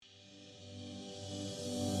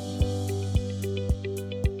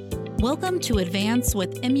Welcome to Advance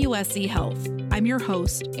with MUSC Health. I'm your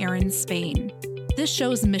host, Erin Spain. This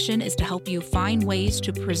show's mission is to help you find ways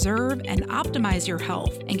to preserve and optimize your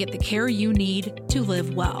health and get the care you need to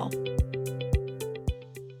live well.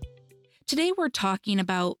 Today, we're talking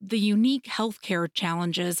about the unique healthcare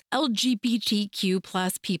challenges LGBTQ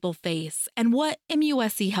plus people face and what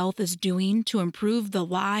MUSC Health is doing to improve the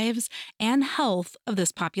lives and health of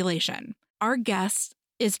this population. Our guest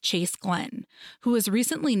is Chase Glenn, who was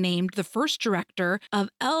recently named the first director of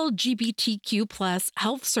LGBTQ plus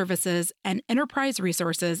health services and enterprise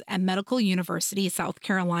resources at Medical University, South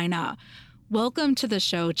Carolina. Welcome to the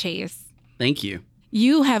show, Chase. Thank you.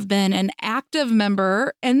 You have been an active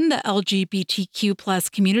member in the LGBTQ plus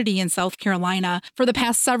community in South Carolina for the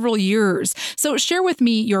past several years. So share with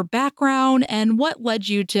me your background and what led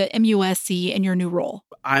you to MUSC and your new role.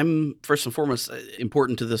 I'm first and foremost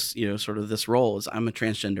important to this, sort of this role is I'm a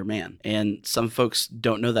transgender man. And some folks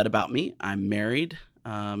don't know that about me. I'm married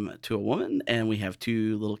to a woman, and we have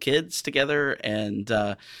two little kids together. And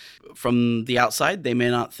from the outside, they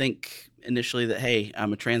may not think initially that, hey,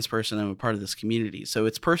 I'm a trans person, I'm a part of this community. So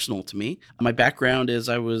it's personal to me. My background is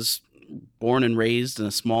I was born and raised in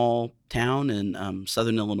a small town in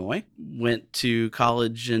southern Illinois, went to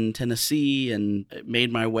college in Tennessee and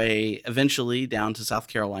made my way eventually down to South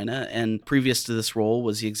Carolina. And previous to this role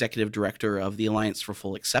was the executive director of the Alliance for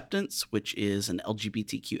Full Acceptance, which is an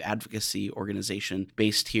LGBTQ advocacy organization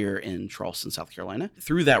based here in Charleston, South Carolina.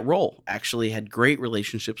 Through that role, actually had great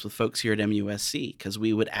relationships with folks here at MUSC because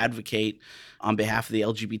we would advocate on behalf of the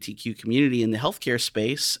LGBTQ community in the healthcare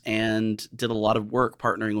space and did a lot of work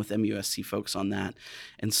partnering with MUSC folks on that.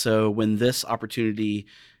 And so when this opportunity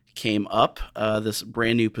came up, this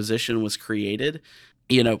brand new position was created,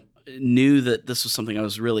 knew that this was something I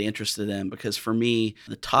was really interested in because for me,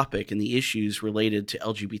 the topic and the issues related to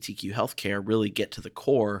LGBTQ healthcare really get to the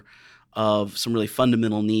core of some really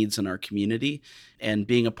fundamental needs in our community. And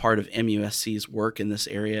being a part of MUSC's work in this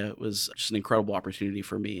area was just an incredible opportunity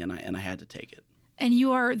for me, and I had to take it. And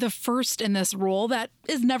you are the first in this role. That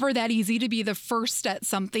is never that easy to be the first at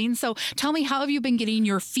something. So tell me, how have you been getting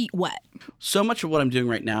your feet wet? So much of what I'm doing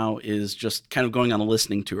right now is just kind of going on a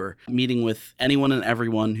listening tour, meeting with anyone and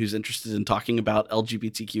everyone who's interested in talking about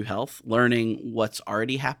LGBTQ health, learning what's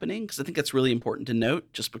already happening, because I think that's really important to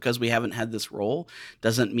note. Just because we haven't had this role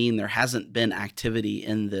doesn't mean there hasn't been activity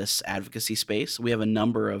in this advocacy space. We have a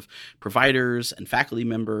number of providers and faculty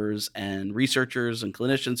members and researchers and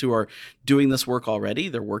clinicians who are doing this work already.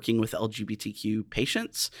 They're working with LGBTQ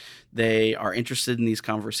patients. They are interested in these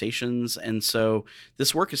conversations. And so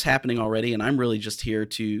this work is happening already. And I'm really just here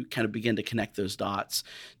to kind of begin to connect those dots,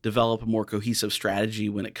 develop a more cohesive strategy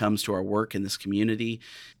when it comes to our work in this community,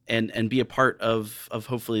 and be a part of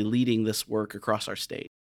hopefully leading this work across our state.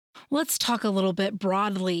 Let's talk a little bit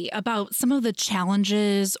broadly about some of the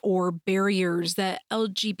challenges or barriers that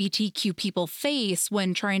LGBTQ people face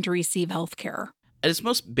when trying to receive healthcare. At its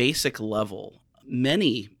most basic level,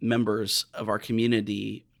 many members of our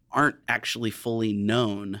community aren't actually fully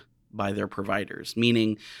known by their providers,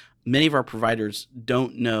 meaning many of our providers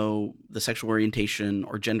don't know the sexual orientation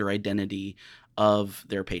or gender identity of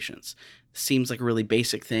their patients. Seems like a really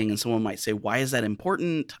basic thing, and someone might say, why is that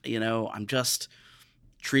important? I'm just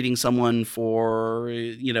treating someone for,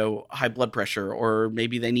 high blood pressure, or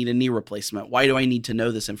maybe they need a knee replacement. Why do I need to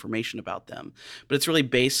know this information about them? But it's really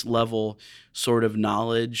base level sort of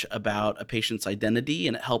knowledge about a patient's identity,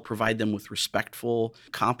 and it helps provide them with respectful,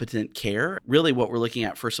 competent care. Really what we're looking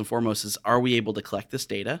at first and foremost is, are we able to collect this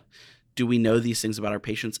data? Do we know these things about our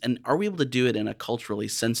patients? And are we able to do it in a culturally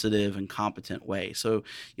sensitive and competent way? So,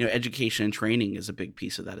 education and training is a big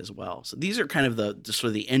piece of that as well. So these are kind of the sort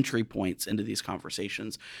of the entry points into these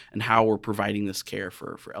conversations and how we're providing this care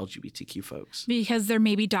for LGBTQ folks. Because there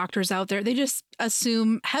may be doctors out there, they just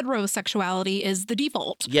assume heterosexuality is the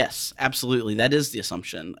default. Yes, absolutely. That is the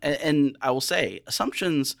assumption. And I will say,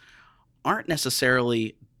 assumptions aren't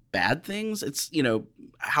necessarily bad things. It's,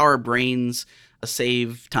 how our brains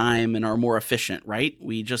save time and are more efficient, right?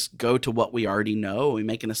 We just go to what we already know, we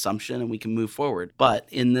make an assumption, and we can move forward. But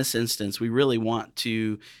in this instance, we really want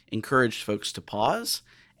to encourage folks to pause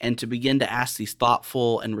and to begin to ask these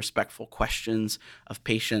thoughtful and respectful questions of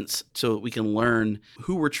patients so that we can learn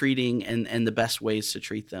who we're treating and the best ways to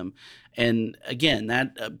treat them. And again,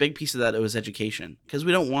 that a big piece of that was education, because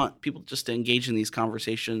we don't want people just to engage in these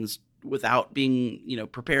conversations without being,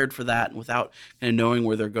 prepared for that and without kind of knowing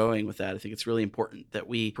where they're going with that. I think it's really important that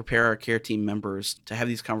we prepare our care team members to have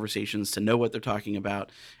these conversations, to know what they're talking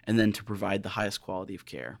about, and then to provide the highest quality of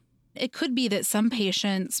care. It could be that some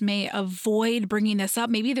patients may avoid bringing this up.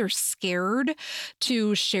 Maybe they're scared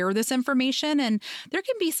to share this information, and there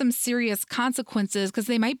can be some serious consequences because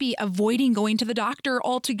they might be avoiding going to the doctor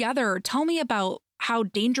altogether. Tell me about how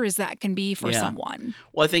dangerous that can be for Yeah. someone.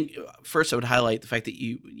 Well, I think first I would highlight the fact that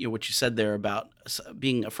what you said there about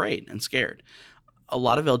being afraid and scared. A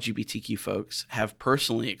lot of LGBTQ folks have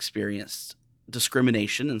personally experienced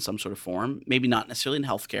discrimination in some sort of form, maybe not necessarily in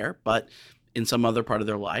healthcare, but in some other part of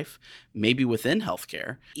their life, maybe within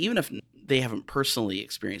healthcare. Even if they haven't personally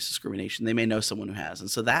experienced discrimination, they may know someone who has. And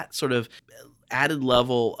so that sort of added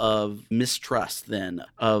level of mistrust then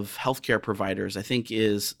of healthcare providers, I think,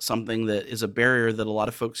 is something that is a barrier that a lot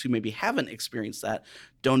of folks who maybe haven't experienced that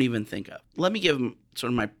don't even think of. Let me give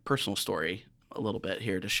sort of my personal story a little bit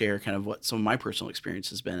here to share kind of what some of my personal experience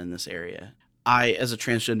has been in this area. I, as a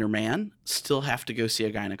transgender man, still have to go see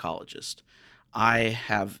a gynecologist. I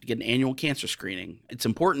have to get an annual cancer screening. It's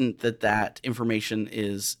important that that information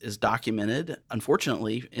is documented.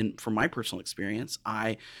 Unfortunately, from my personal experience,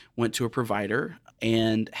 I went to a provider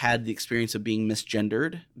and had the experience of being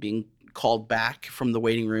misgendered, being called back from the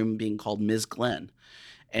waiting room, being called Ms. Glenn.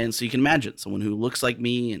 And so you can imagine someone who looks like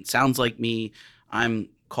me and sounds like me, I'm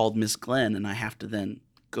called Miss Glenn, and I have to then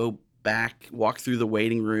go back, walk through the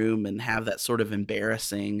waiting room and have that sort of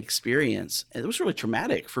embarrassing experience. And it was really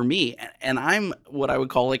traumatic for me. And I'm what I would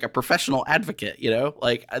call like a professional advocate,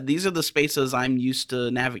 like these are the spaces I'm used to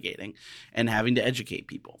navigating and having to educate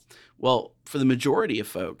people. Well, for the majority of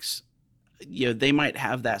folks, they might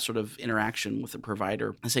have that sort of interaction with the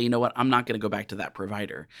provider and say, you know what, I'm not going to go back to that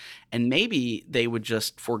provider. And maybe they would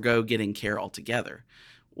just forego getting care altogether.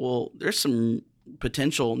 Well, there's some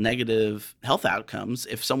potential negative health outcomes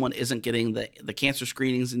if someone isn't getting the cancer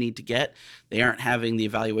screenings they need to get, they aren't having the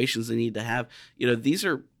evaluations they need to have. These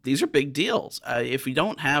are big deals. If we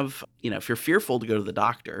don't have, if you're fearful to go to the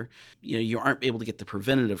doctor, you aren't able to get the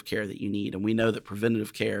preventative care that you need. And we know that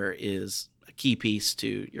preventative care is a key piece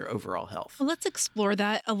to your overall health. Well, let's explore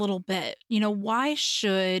that a little bit. Why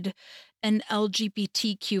should an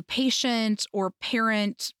LGBTQ patient or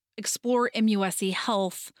parent explore MUSC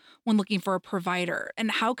Health when looking for a provider?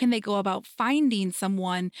 And how can they go about finding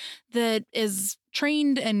someone that is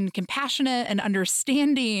trained and compassionate and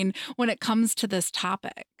understanding when it comes to this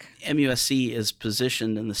topic? MUSC is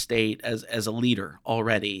positioned in the state as a leader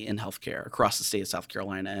already in healthcare across the state of South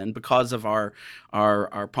Carolina. And because of our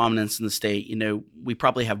prominence in the state, we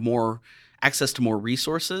probably have more access to more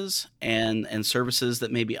resources and services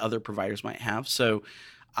that maybe other providers might have. So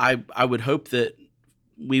I would hope that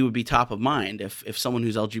we would be top of mind if someone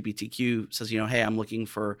who's LGBTQ says, hey, I'm looking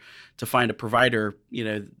to find a provider,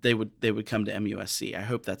 they would come to MUSC. I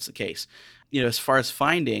hope that's the case. As far as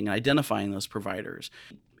finding and identifying those providers,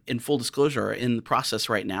 in full disclosure, are in the process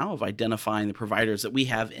right now of identifying the providers that we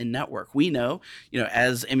have in network. We know,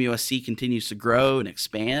 as MUSC continues to grow and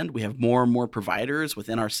expand, we have more and more providers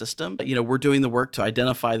within our system. We're doing the work to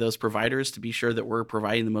identify those providers to be sure that we're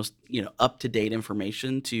providing the most, up-to-date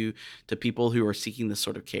information to people who are seeking this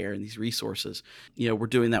sort of care and these resources. We're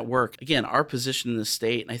doing that work. Again, our position in the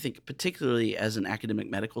state, and I think particularly as an academic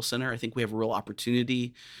medical center, I think we have a real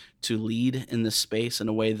opportunity to lead in this space in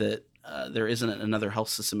a way that there isn't another health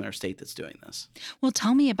system in our state that's doing this. Well,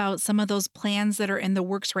 tell me about some of those plans that are in the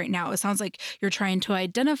works right now. It sounds like you're trying to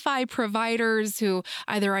identify providers who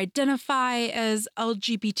either identify as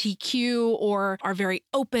LGBTQ or are very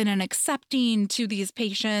open and accepting to these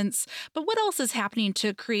patients. But what else is happening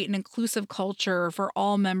to create an inclusive culture for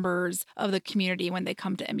all members of the community when they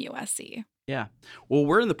come to MUSC? Yeah. Well,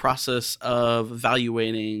 we're in the process of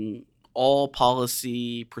evaluating all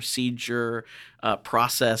policy, procedure,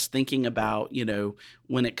 process, thinking about,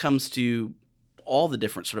 when it comes to all the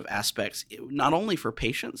different sort of aspects, not only for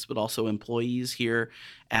patients, but also employees here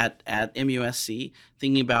at MUSC,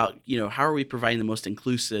 thinking about, how are we providing the most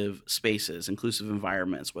inclusive spaces, inclusive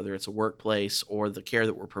environments, whether it's a workplace or the care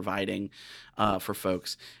that we're providing for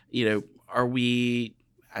folks. Are we,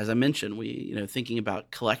 as I mentioned, thinking about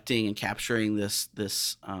collecting and capturing this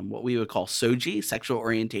what we would call SOGI, sexual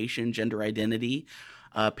orientation, gender identity,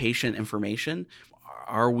 patient information.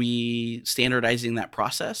 Are we standardizing that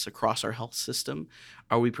process across our health system?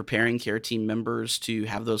 Are we preparing care team members to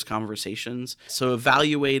have those conversations? So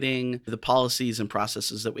evaluating the policies and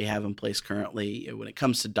processes that we have in place currently when it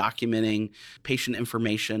comes to documenting patient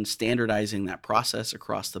information, standardizing that process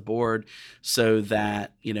across the board so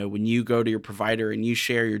that, when you go to your provider and you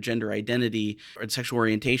share your gender identity or sexual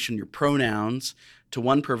orientation, your pronouns, to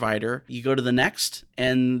one provider, you go to the next,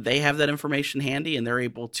 and they have that information handy, and they're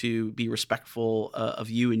able to be respectful of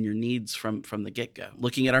you and your needs from the get-go.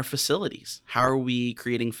 Looking at our facilities, how are we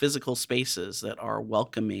creating physical spaces that are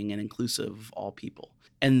welcoming and inclusive of all people?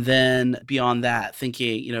 And then beyond that,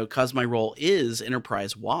 thinking, because my role is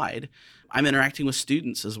enterprise-wide, I'm interacting with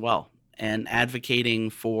students as well and advocating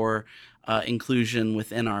for inclusion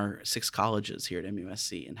within our 6 colleges here at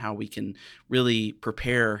MUSC, and how we can really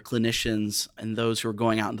prepare clinicians and those who are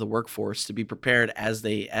going out into the workforce to be prepared as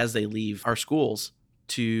they leave our schools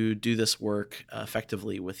to do this work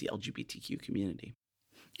effectively with the LGBTQ community.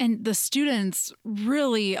 And the students,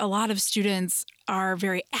 really, a lot of students are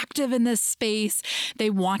very active in this space. They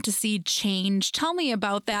want to see change. Tell me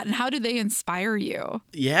about that, and how do they inspire you?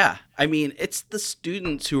 Yeah. I mean, it's the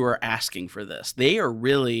students who are asking for this. They are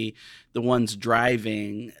really the ones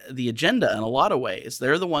driving the agenda in a lot of ways.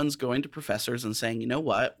 They're the ones going to professors and saying, you know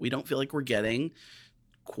what, we don't feel like we're getting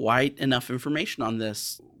quite enough information on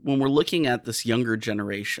this. When we're looking at this younger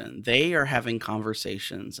generation, they are having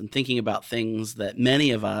conversations and thinking about things that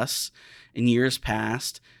many of us in years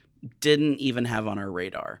past didn't even have on our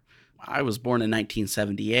radar. I was born in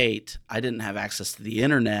 1978. I didn't have access to the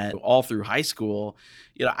internet all through high school.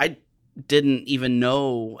 I didn't even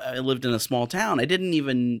know. I lived in a small town. I didn't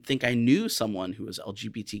even think I knew someone who was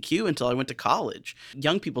LGBTQ until I went to college.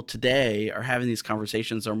 Young people today are having these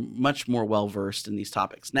conversations, are much more well-versed in these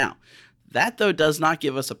topics. Now, that, though, does not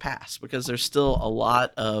give us a pass, because there's still a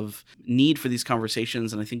lot of need for these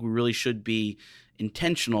conversations, and I think we really should be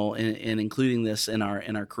intentional in including this in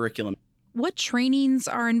our curriculum. What trainings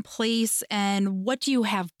are in place, and what do you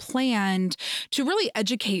have planned to really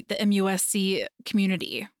educate the MUSC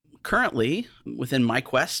community? Currently, within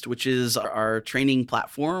MyQuest, which is our training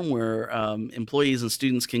platform where employees and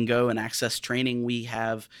students can go and access training, we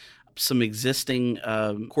have some existing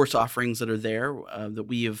course offerings that are there that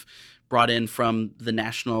we have brought in from the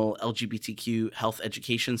National LGBTQ Health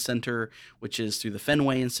Education Center, which is through the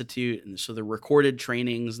Fenway Institute. And so they're recorded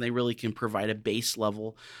trainings, and they really can provide a base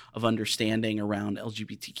level of understanding around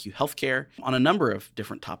LGBTQ healthcare on a number of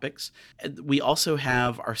different topics. We also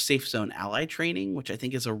have our Safe Zone Ally training, which I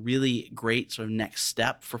think is a really great sort of next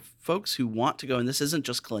step for folks who want to go. And this isn't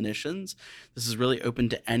just clinicians. This is really open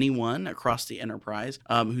to anyone across the enterprise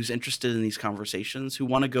who's interested in these conversations, who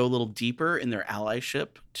want to go a little deeper in their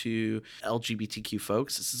allyship to LGBTQ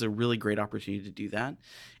folks. This is a really great opportunity to do that.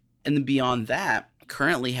 And then beyond that,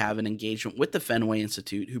 currently have an engagement with the Fenway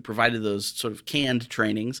Institute, who provided those sort of canned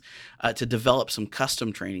trainings to develop some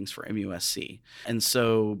custom trainings for MUSC. And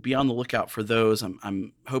so be on the lookout for those.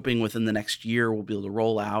 I'm hoping within the next year we'll be able to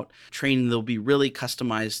roll out training that'll be really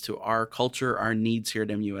customized to our culture, our needs here at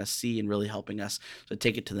MUSC, and really helping us to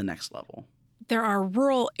take it to the next level. There are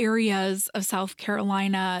rural areas of South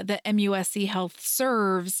Carolina that MUSC Health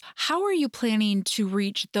serves. How are you planning to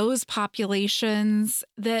reach those populations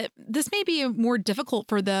that this may be more difficult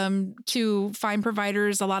for them to find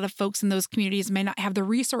providers? A lot of folks in those communities may not have the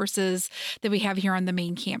resources that we have here on the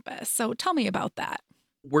main campus. So tell me about that.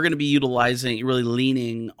 We're going to be utilizing, really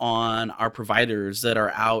leaning on our providers that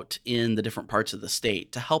are out in the different parts of the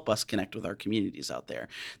state to help us connect with our communities out there.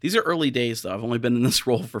 These are early days, though. I've only been in this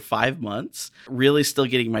role for 5 months, really still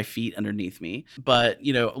getting my feet underneath me. But,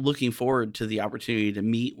 looking forward to the opportunity to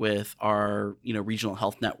meet with our, regional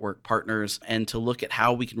health network partners and to look at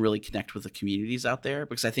how we can really connect with the communities out there,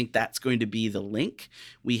 because I think that's going to be the link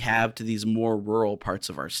we have to these more rural parts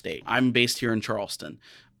of our state. I'm based here in Charleston,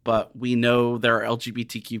 but we know there are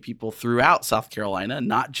LGBTQ people throughout South Carolina,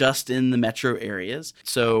 not just in the metro areas.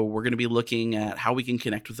 So we're going to be looking at how we can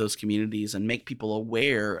connect with those communities and make people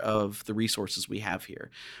aware of the resources we have here.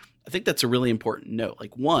 I think that's a really important note.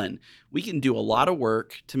 Like, one, we can do a lot of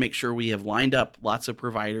work to make sure we have lined up lots of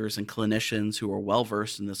providers and clinicians who are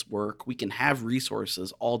well-versed in this work. We can have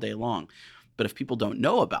resources all day long. But if people don't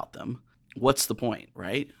know about them, what's the point,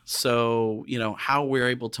 right? So, how we're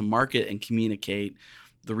able to market and communicate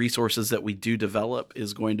the resources that we do develop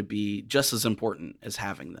is going to be just as important as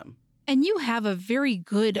having them. And you have a very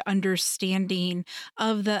good understanding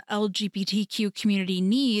of the LGBTQ community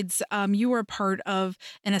needs. You were part of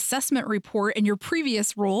an assessment report in your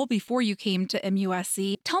previous role before you came to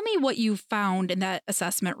MUSC. Tell me what you found in that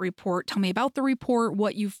assessment report. Tell me about the report,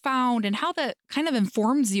 what you found, and how that kind of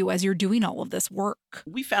informs you as you're doing all of this work.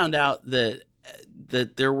 We found out that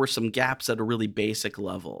there were some gaps at a really basic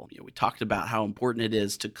level. We talked about how important it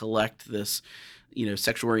is to collect this,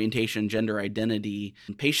 sexual orientation, gender identity,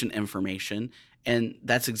 and patient information. And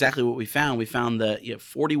that's exactly what we found. We found that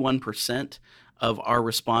 41% of our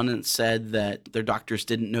respondents said that their doctors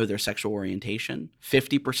didn't know their sexual orientation.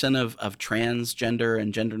 50% of transgender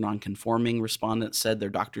and gender nonconforming respondents said their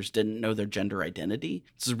doctors didn't know their gender identity.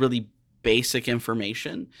 This is really basic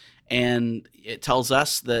information, and it tells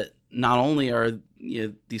us that not only are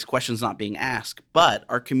these questions not being asked, but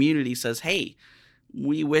our community says, hey,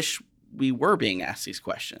 we wish we were being asked these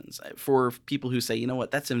questions. For people who say, you know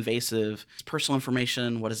what, that's invasive, it's personal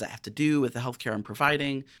information, what does that have to do with the healthcare I'm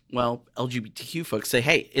providing? Well, LGBTQ folks say,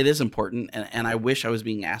 hey, it is important, and I wish I was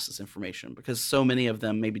being asked this information, because so many of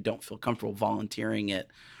them maybe don't feel comfortable volunteering it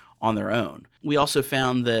on their own. We also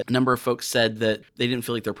found that a number of folks said that they didn't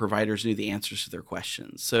feel like their providers knew the answers to their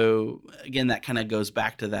questions. So again, that kind of goes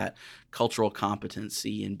back to that cultural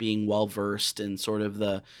competency and being well-versed in sort of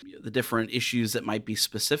the different issues that might be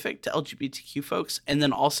specific to LGBTQ folks, and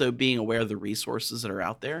then also being aware of the resources that are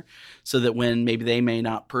out there, so that when maybe they may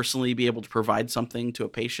not personally be able to provide something to a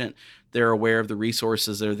patient, they're aware of the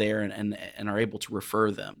resources that are there and are able to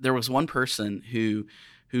refer them. There was one person who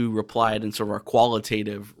replied in sort of our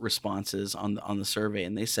qualitative responses on the survey,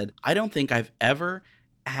 and they said, I don't think I've ever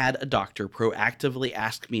had a doctor proactively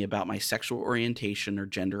ask me about my sexual orientation or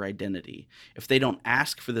gender identity. If they don't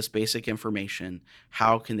ask for this basic information,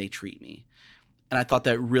 how can they treat me? And I thought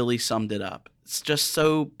that really summed it up. It's just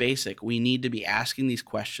so basic. We need to be asking these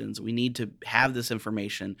questions. We need to have this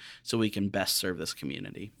information so we can best serve this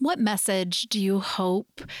community. What message do you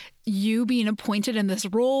hope, you being appointed in this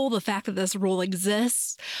role, the fact that this role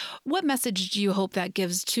exists, what message do you hope that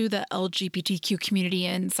gives to the LGBTQ community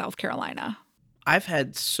in South Carolina? I've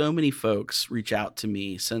had so many folks reach out to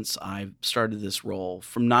me since I've started this role,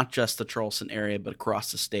 from not just the Charleston area, but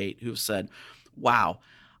across the state, who've said, wow,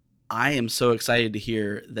 I am so excited to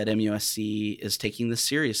hear that MUSC is taking this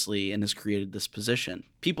seriously and has created this position.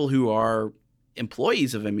 People who are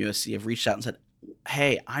employees of MUSC have reached out and said,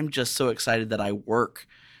 hey, I'm just so excited that I work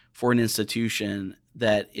for an institution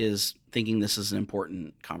that is thinking this is an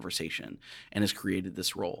important conversation and has created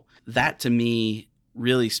this role. That, to me,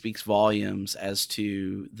 really speaks volumes as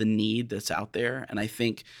to the need that's out there. And I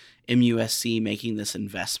think MUSC making this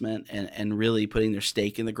investment and really putting their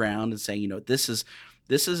stake in the ground and saying, this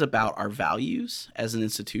is about our values as an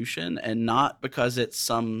institution, and not because it's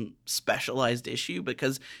some specialized issue,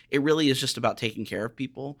 because it really is just about taking care of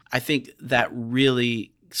people. I think that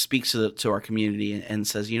really speaks to our community and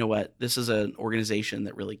says, you know what, this is an organization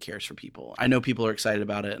that really cares for people. I know people are excited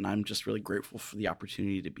about it, and I'm just really grateful for the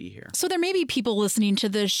opportunity to be here. So there may be people listening to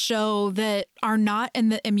this show that are not in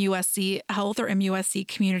the MUSC Health or MUSC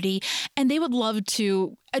community, and they would love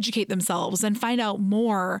to educate themselves and find out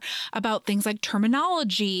more about things like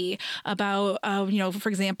terminology, about, for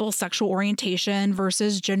example, sexual orientation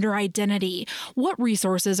versus gender identity. What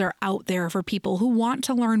resources are out there for people who want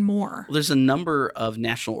to learn more? Well, there's a number of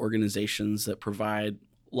national organizations that provide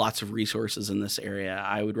lots of resources in this area.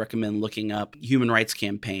 I would recommend looking up Human Rights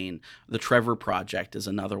Campaign. The Trevor Project is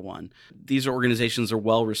another one. These organizations are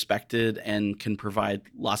well respected and can provide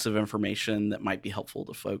lots of information that might be helpful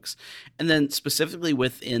to folks. And then specifically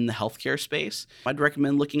within the healthcare space, I'd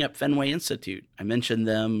recommend looking up Fenway Institute. I mentioned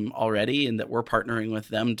them already, and that we're partnering with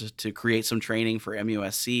them to create some training for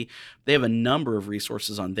MUSC. They have a number of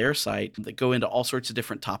resources on their site that go into all sorts of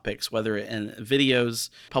different topics, whether in videos,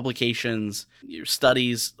 publications,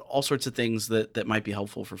 studies, all sorts of things that might be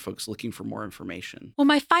helpful for folks looking for more information. Well,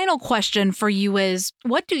 my final question for you is,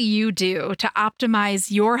 what do you do to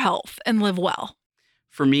optimize your health and live well?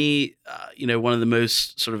 For me, one of the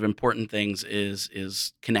most sort of important things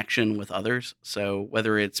is connection with others. So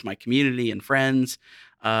whether it's my community and friends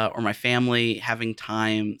or my family, having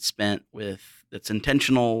time spent that's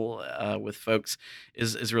intentional with folks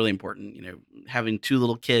is really important. Having two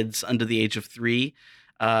little kids under the age of 3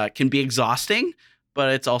 can be exhausting,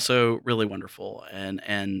 but it's also really wonderful.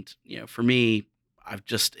 And for me, I've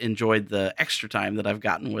just enjoyed the extra time that I've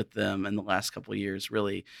gotten with them in the last couple of years,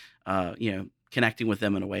 really, connecting with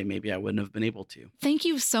them in a way maybe I wouldn't have been able to. Thank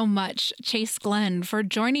you so much, Chase Glenn, for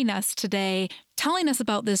joining us today, telling us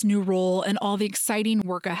about this new role and all the exciting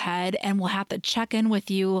work ahead. And we'll have to check in with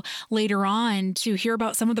you later on to hear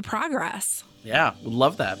about some of the progress. Yeah, would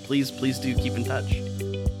love that. Please do keep in touch.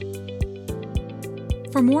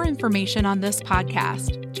 For more information on this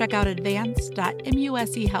podcast, check out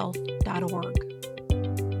advance.muschealth.org.